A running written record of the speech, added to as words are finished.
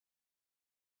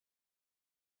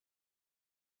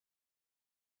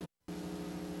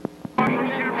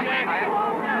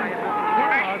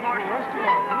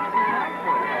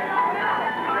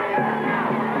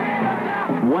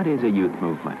What is a youth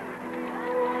movement?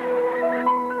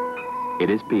 It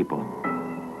is people.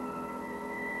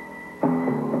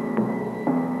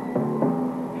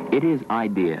 It is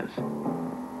ideas.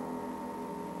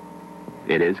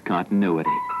 It is continuity.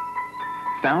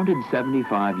 Founded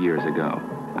 75 years ago,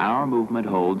 our movement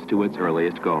holds to its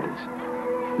earliest goals.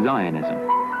 Zionism,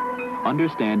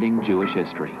 understanding Jewish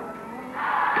history,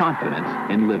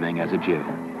 confidence in living as a Jew.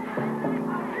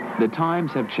 The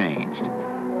times have changed.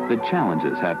 The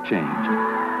challenges have changed.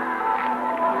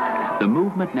 The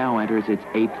movement now enters its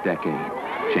 8th decade,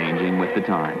 changing with the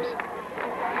times.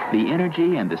 The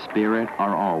energy and the spirit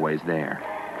are always there.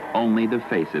 Only the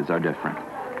faces are different.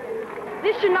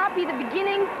 This should not be the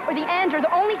beginning or the end or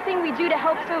the only thing we do to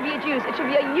help Soviet Jews. It should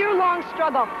be a year-long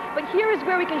struggle. But here is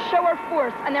where we can show our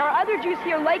force. And there are other Jews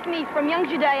here like me from Young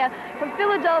Judaea, from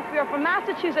Philadelphia, from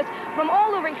Massachusetts, from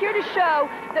all over here to show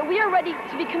that we are ready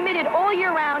to be committed all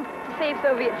year round to save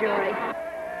Soviet Jewry.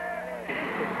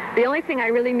 The only thing I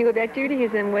really knew about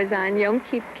Judaism was on Yom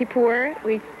Kippur.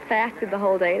 We fasted the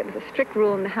whole day. It was a strict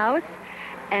rule in the house.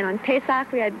 And on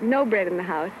Pesach, we had no bread in the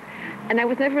house. And I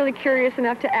was never really curious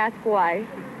enough to ask why.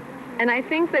 And I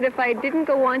think that if I didn't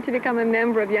go on to become a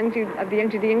member of the Young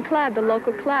Judean Club, the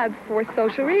local club, for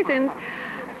social reasons,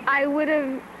 I would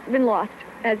have been lost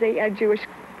as a Jew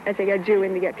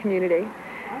in the community.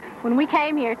 When we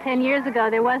came here 10 years ago,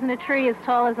 there wasn't a tree as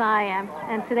tall as I am.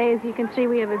 And today, as you can see,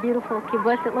 we have a beautiful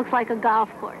kibbutz. It looks like a golf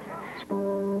course.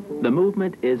 The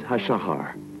movement is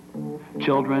Hashahar.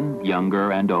 Children,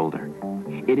 younger and older.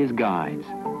 It is guides,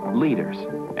 leaders,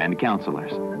 and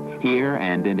counselors, here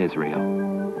and in Israel.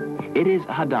 It is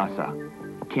Hadassah,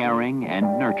 caring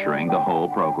and nurturing the whole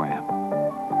program.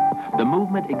 The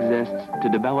movement exists to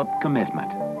develop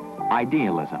commitment,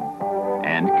 idealism,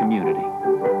 and community.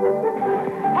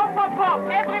 Hop, hop, hop,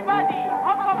 everybody!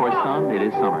 Hop, hop, For some, it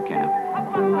is summer camp.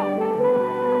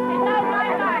 hop,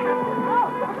 hop,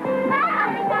 hop.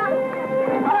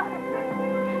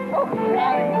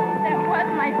 That was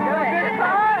my good.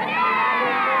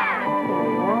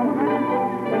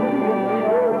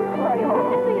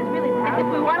 If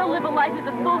we want to live a life as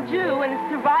a full Jew and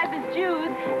survive as Jews,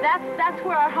 that's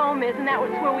where our home is, and that's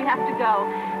where we have to go.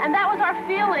 And that was our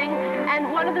feeling,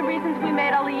 and one of the reasons we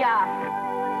made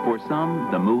Aliyah. For some,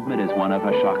 the movement is one of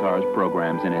Hashakar's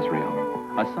programs in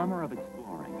Israel. A summer of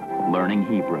exploring, learning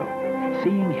Hebrew,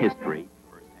 seeing history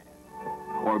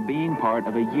firsthand, or being part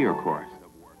of a year course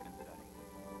of work and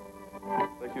study.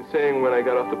 Like you're saying, when I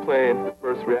got off the plane, the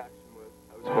first reaction was,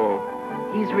 I was home.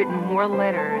 He's written more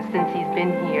letters since he's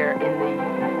been here in the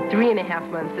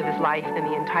 3.5 months of his life than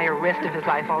the entire rest of his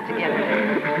life altogether,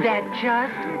 that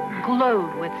just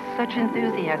glowed with such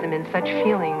enthusiasm and such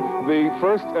feelings. The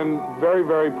first and very,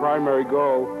 very primary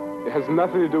goal has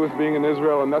nothing to do with being in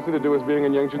Israel and nothing to do with being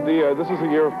in Young Judea. This is a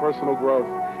year of personal growth.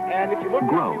 And if you look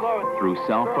Growth through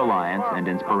self-reliance and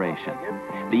inspiration.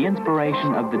 The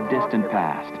inspiration of the distant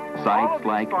past. Sites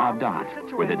like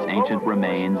Avdat, with its ancient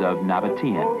remains of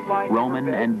Nabatean, Roman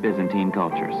and Byzantine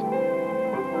cultures.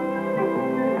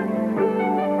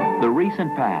 The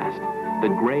recent past,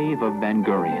 the grave of Ben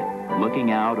Gurion,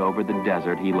 looking out over the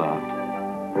desert he loved.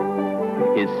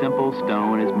 His simple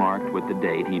stone is marked with the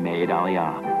date he made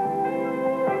Aliyah.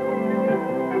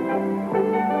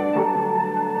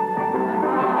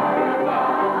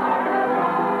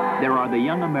 There are the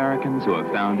young Americans who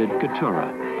have founded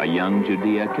Keturah, a young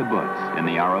Judea kibbutz in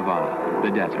the Arava,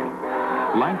 the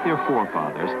desert. Like their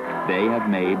forefathers, they have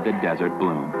made the desert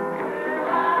bloom.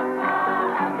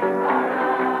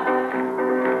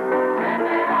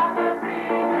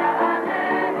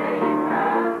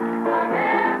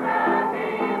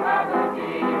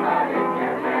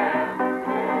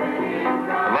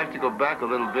 I'd like to go back a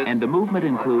little bit. And the movement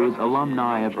includes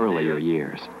alumni of earlier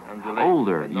years.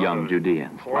 Older young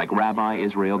Judeans, like Rabbi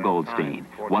Israel Goldstein,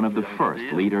 one of the first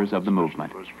leaders of the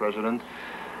movement. First president,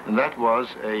 and that was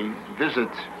a visit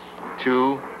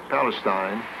to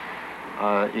Palestine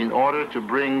in order to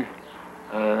bring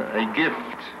a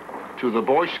gift to the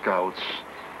Boy Scouts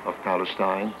of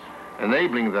Palestine,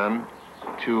 enabling them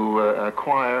to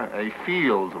acquire a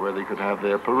field where they could have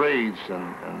their parades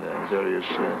and various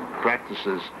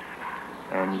practices.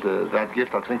 And that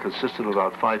gift, I think, consisted of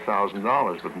about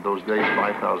 $5,000, but in those days,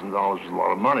 $5,000 was a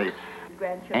lot of money.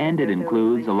 And it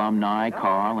includes alumni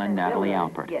Carl and Natalie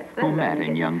Alpert, who met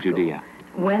in Young Judea.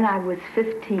 When I was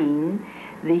 15,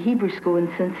 the Hebrew school in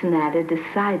Cincinnati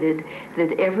decided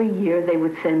that every year they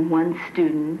would send one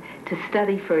student to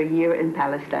study for a year in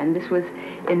Palestine. This was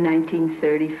in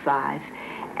 1935.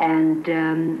 And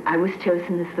I was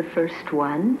chosen as the first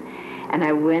one. And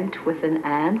I went with an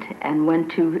aunt and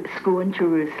went to school in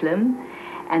Jerusalem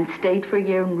and stayed for a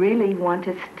year and really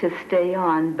wanted to stay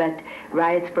on, but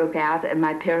riots broke out and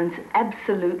my parents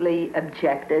absolutely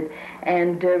objected.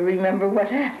 And remember what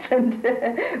happened,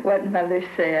 what Mother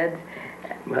said.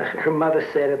 Her mother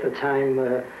said at the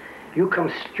time, you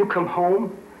come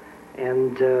home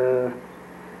and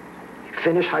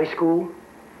finish high school,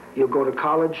 you'll go to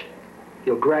college,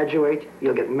 you'll graduate,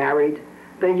 you'll get married,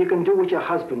 then you can do what your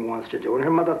husband wants to do. And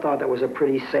her mother thought that was a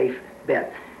pretty safe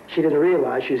bet. She didn't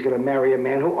realize she was going to marry a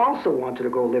man who also wanted to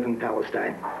go live in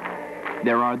Palestine.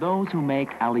 There are those who make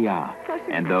Aliyah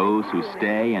and those who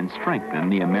stay and strengthen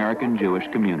the American Jewish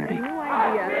community.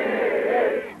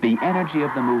 The energy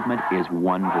of the movement is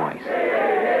one voice.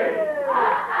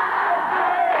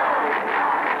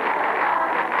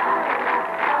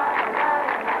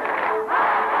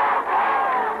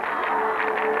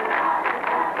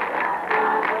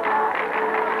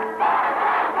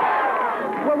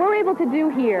 To do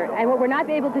here, and what we're not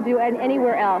able to do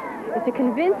anywhere else, is to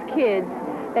convince kids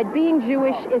that being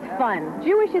Jewish is fun.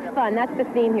 Jewish is fun, that's the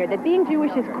theme here, that being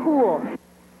Jewish is cool.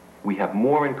 We have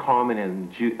more in common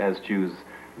as Jews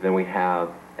than we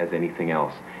have as anything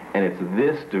else. And it's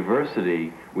this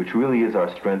diversity which really is our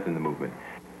strength in the movement.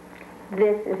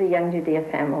 This is a Young Judea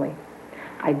family.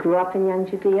 I grew up in Young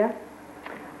Judea.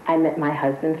 I met my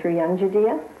husband through Young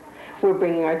Judea. We're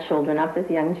bringing our children up as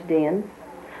Young Judeans.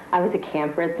 I was a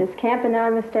camper at this camp, and now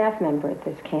I'm a staff member at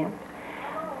this camp.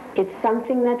 It's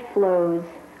something that flows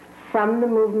from the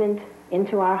movement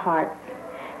into our hearts,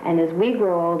 and as we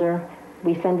grow older,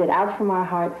 we send it out from our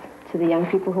hearts to the young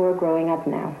people who are growing up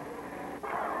now.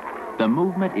 The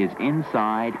movement is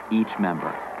inside each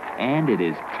member, and it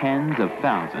is tens of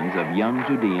thousands of young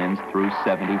Judeans through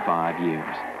 75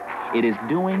 years. It is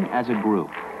doing as a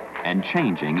group and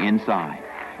changing inside,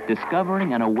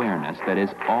 discovering an awareness that is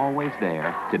always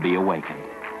there to be awakened.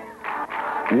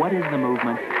 What is the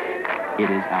movement?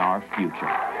 It is our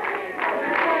future.